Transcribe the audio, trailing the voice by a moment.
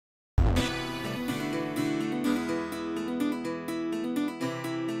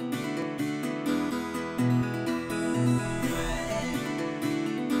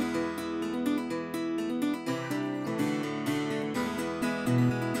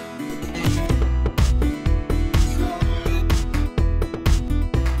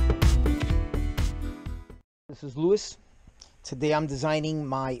Lewis. Today I'm designing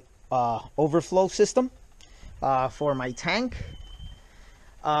my overflow system for my tank.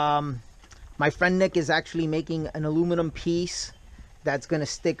 My friend Nick is actually making an aluminum piece that's going to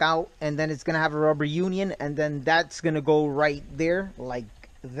stick out, and then it's going to have a rubber union, and then that's going to go right there like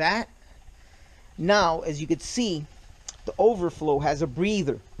that. Now, as you can see, the overflow has a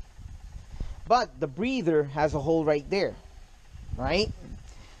breather, but the breather has a hole right there, right?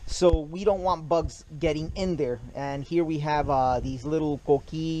 So we don't want bugs getting in there. And here we have these little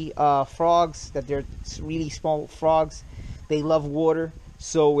coqui frogs, that they're really small frogs. They love water,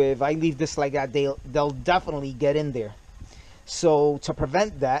 so if I leave this like that, they'll definitely get in there. So to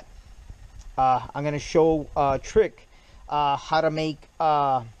prevent that, I'm going to show a trick how to make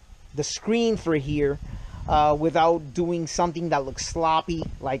the screen for here without doing something that looks sloppy,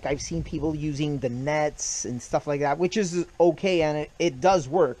 like I've seen people using the nets and stuff like that, which is okay, and it does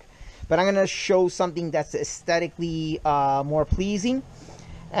work. But I'm going to show something that's aesthetically more pleasing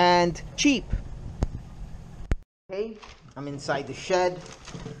and cheap. Okay, I'm inside the shed.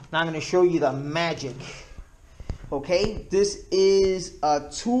 Now I'm going to show you the magic. Okay, this is a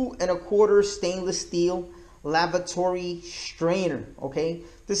 2 1/4 stainless steel lavatory strainer. Okay,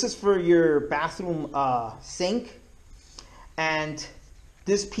 this is for your bathroom sink. And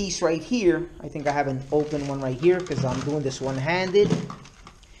this piece right here, I think I have an open one right here because I'm doing this one-handed.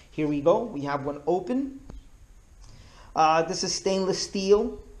 Here we go, we have one open. This is stainless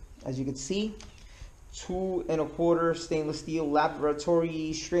steel, as you can see. 2 1/4 stainless steel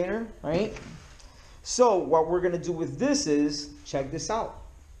lavatory strainer, right? So what we're going to do with this is, check this out.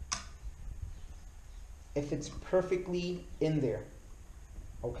 If it's perfectly in there,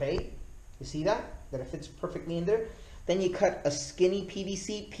 okay? You see that? That it fits perfectly in there. Then you cut a skinny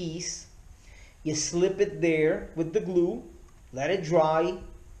PVC piece. You slip it there with the glue. Let it dry.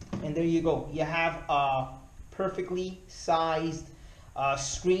 And there you go. You have a perfectly sized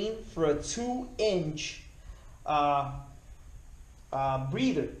screen for a 2-inch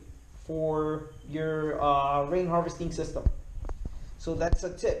breather for your rain harvesting system. So that's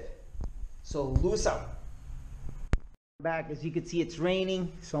a tip. So Lewis out. Back, as you can see, it's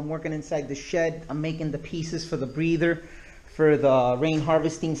raining, so I'm working inside the shed. I'm making the pieces for the breather for the rain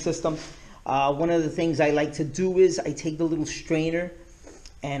harvesting system. One of the things I like to do is I take the little strainer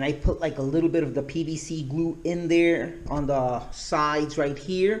and I put like a little bit of the PVC glue in there on the sides right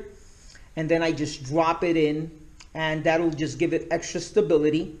here, and then I just drop it in, and that'll just give it extra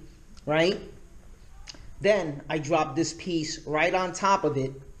stability, right? Then I drop this piece right on top of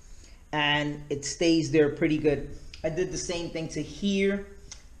it, and it stays there pretty good. I did the same thing to here.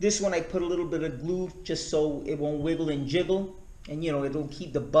 This one I put a little bit of glue just so it won't wiggle and jiggle, and you know, it'll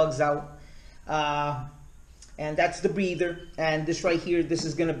keep the bugs out. And that's the breather. And this right here, this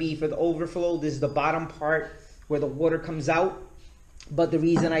is gonna be for the overflow. This is the bottom part where the water comes out. But the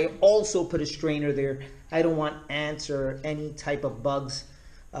reason I also put a strainer there, I don't want ants or any type of bugs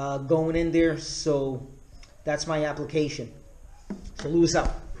going in there. So that's my application. So Lewis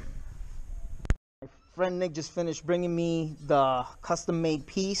out. My friend Nick just finished bringing me the custom made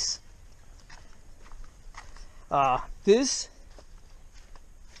piece. This,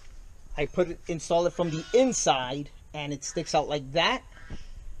 I install it from the inside, and it sticks out like that.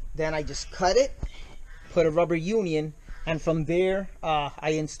 Then I just cut it, put a rubber union, and from there I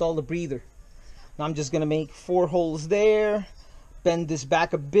install the breather. Now I'm just gonna make 4 holes there, bend this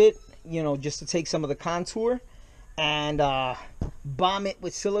back a bit, you know, just to take some of the contour, and bomb it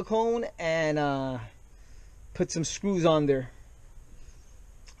with silicone, and put some screws on there.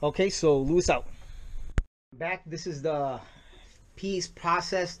 Okay, so Lewis out. Back, this is the piece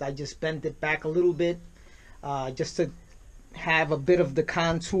processed. I just bent it back a little bit just to have a bit of the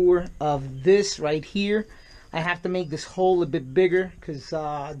contour of this right here. I have to make this hole a bit bigger because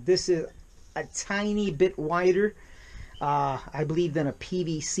this is a tiny bit wider, I believe, than a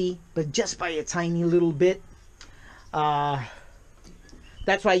PVC, but just by a tiny little bit.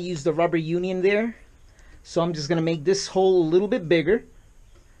 That's why I use the rubber union there. So I'm just gonna make this hole a little bit bigger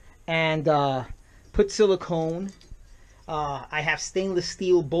and put silicone. I have stainless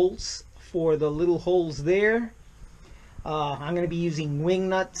steel bolts for the little holes there. I'm going to be using wing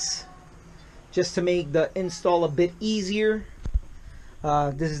nuts just to make the install a bit easier.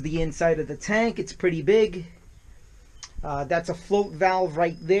 This is the inside of the tank. It's pretty big. That's a float valve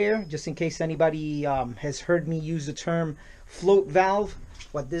right there, just in case anybody has heard me use the term float valve.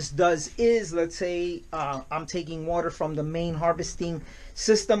 What this does is, let's say I'm taking water from the main harvesting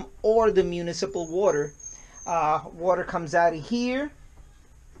system or the municipal water. Water comes out of here.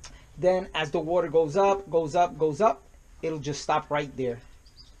 Then as the water goes up, it'll just stop right there.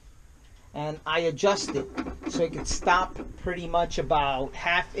 and I adjust it so it could stop pretty much about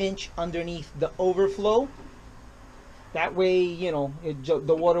 1/2 inch underneath the overflow. That way, you know,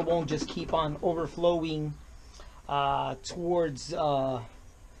 the water won't just keep on overflowing towards,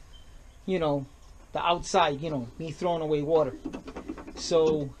 you know, the outside, you know, me throwing away water.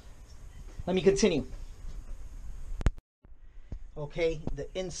 So let me continue. Okay, the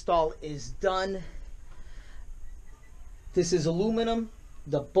install is done. This is aluminum.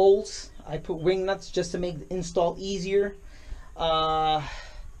 The bolts, I put wing nuts just to make the install easier.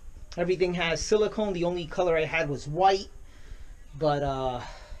 Everything has silicone. The only color I had was white. But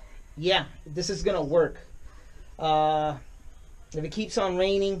yeah, this is gonna work. If it keeps on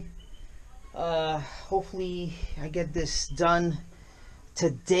raining, hopefully I get this done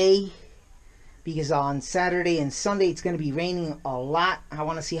today, because on Saturday and Sunday it's going to be raining a lot. I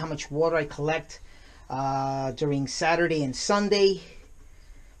want to see how much water I collect during Saturday and Sunday.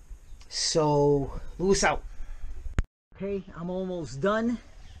 So loose out. Okay, I'm almost done.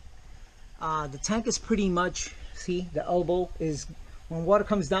 The tank is pretty much, see, the elbow is, when water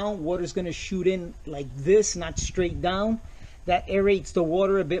comes down, water is going to shoot in like this, not straight down. That aerates the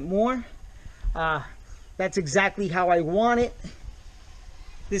water a bit more. That's exactly how I want it.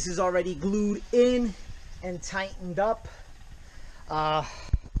 This is already glued in and tightened up.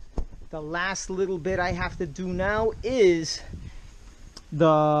 The last little bit I have to do now is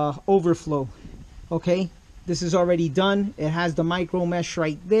the overflow. Okay, this is already done. It has the micro mesh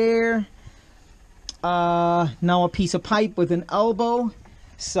right there. Now a piece of pipe with an elbow,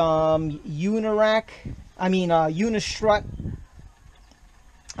 some unistrut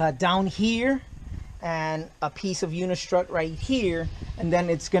down here, and a piece of unistrut right here, and then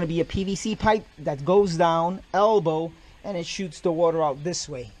it's going to be a PVC pipe that goes down, elbow, and it shoots the water out this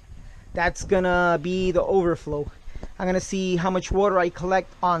way. That's gonna be the overflow. I'm gonna see how much water I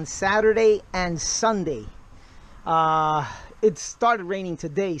collect on Saturday and Sunday. It started raining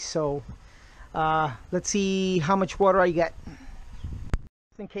today, so let's see how much water I get.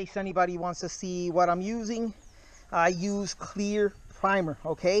 In case anybody wants to see what I'm using, I use clear primer,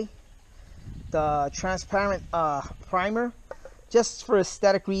 okay? The transparent primer, just for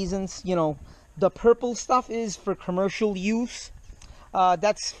aesthetic reasons. You know, the purple stuff is for commercial use.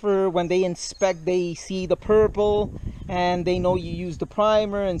 That's for when they inspect, they see the purple and they know you use the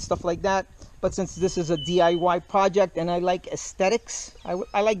primer and stuff like that. But since this is a DIY project and I like aesthetics,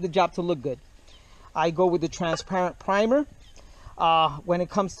 I like the job to look good, I go with the transparent primer. When it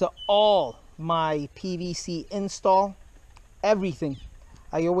comes to all my PVC install, everything,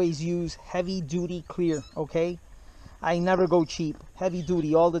 I always use heavy duty clear, okay? I never go cheap. Heavy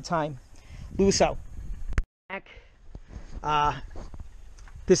duty all the time. Loose out.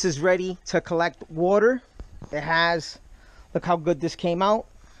 This is ready to collect water. It has, look how good this came out.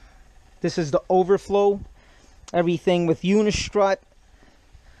 This is the overflow. Everything with unistrut.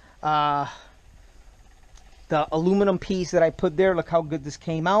 The aluminum piece that I put there, look how good this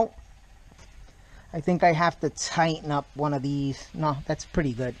came out. I think I have to tighten up one of these. No, that's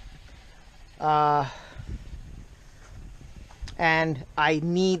pretty good. And I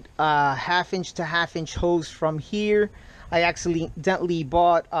need a 1/2 inch to 1/2 inch hose from here. I accidentally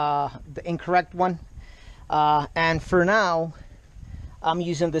bought the incorrect one. And for now, I'm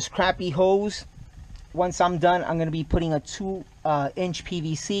using this crappy hose. Once I'm done, I'm going to be putting a 2-inch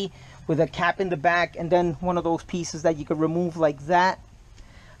PVC with a cap in the back, and then one of those pieces that you could remove like that.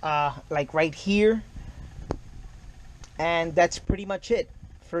 Like right here, and that's pretty much it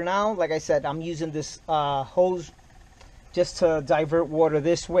for now. Like I said, I'm using this hose just to divert water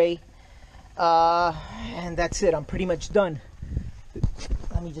this way, and that's it. I'm pretty much done.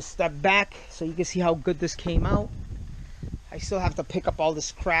 Let me just step back so you can see how good this came out. I still have to pick up all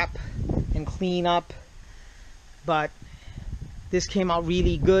this crap and clean up, but this came out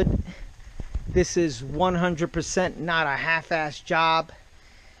really good. This is 100% not a half-ass job.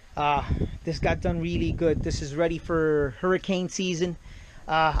 This got done really good. This is ready for hurricane season.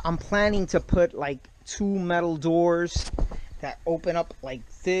 I'm planning to put like 2 metal doors that open up like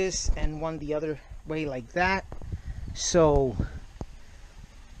this and one the other way like that. So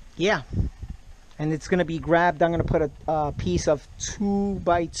yeah, and it's gonna be grabbed. I'm gonna put a piece of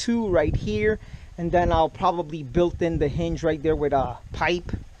 2x2 right here, and then I'll probably build in the hinge right there with a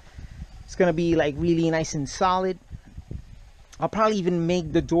pipe. It's gonna be like really nice and solid. I'll probably even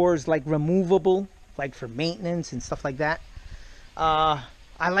make the doors like removable, like for maintenance and stuff like that.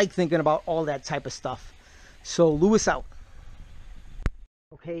 I like thinking about all that type of stuff. So Lewis out.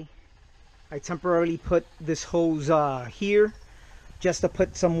 Okay, I temporarily put this hose here just to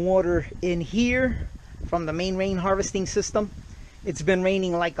put some water in here from the main rain harvesting system. It's been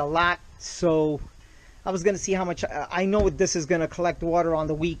raining like a lot So I was gonna see how much. I know this is gonna collect water on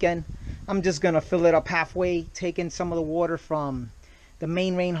the weekend. I'm just gonna fill it up halfway, taking some of the water from the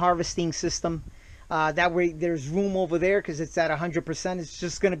main rain harvesting system. That way there's room over there because it's at 100%. It's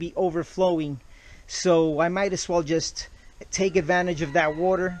just gonna be overflowing. So I might as well just take advantage of that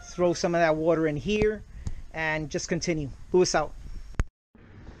water, throw some of that water in here, and just continue. Lewis out.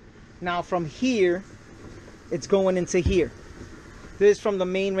 Now from here, it's going into here. This is from the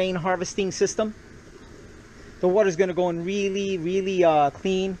main rain harvesting system. The water is going to go in really, really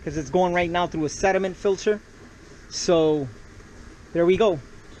clean because it's going right now through a sediment filter. So there we go.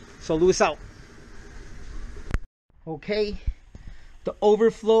 So Lewis out. Okay, the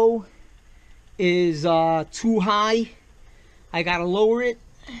overflow is too high. I gotta lower it,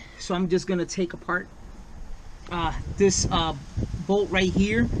 so I'm just gonna take apart this bolt right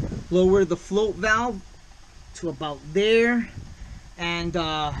here, lower the float valve to about there, and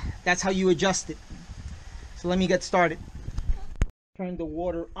that's how you adjust it. So let me get started. Turn the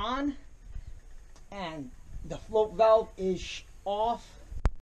water on, and the float valve is off.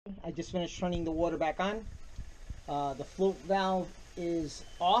 I just finished turning the water back on. The float valve is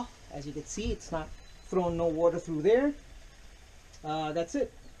off. As you can see, it's not throwing no water through there. That's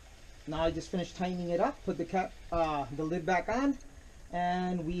it. Now I just finished tightening it up, put the lid back on,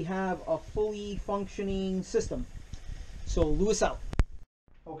 and we have a fully functioning system. So Lewis out.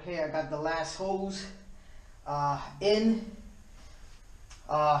 Okay, I got the last hose in.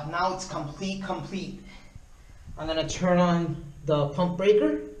 Now it's complete. I'm gonna turn on the pump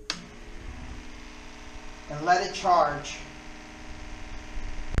breaker and let it charge.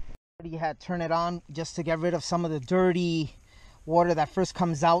 You had to turn it on just to get rid of some of the dirty water that first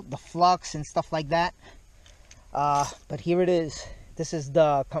comes out, the flux and stuff like that. But here it is. This is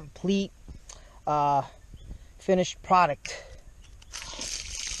the complete finished product.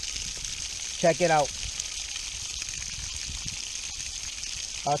 Check it out.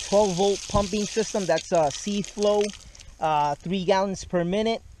 A 12-volt pumping system. That's a sea flow, 3 gallons per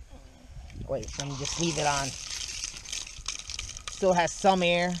minute. Wait, let me just leave it on. Still has some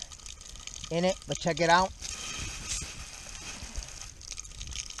air in it, but check it out.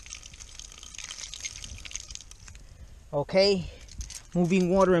 Okay, moving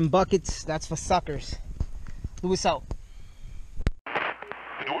water in buckets, that's for suckers. Lewis out. You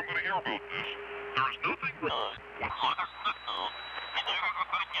know I'm going to hear about this. There is nothing wrong with sucker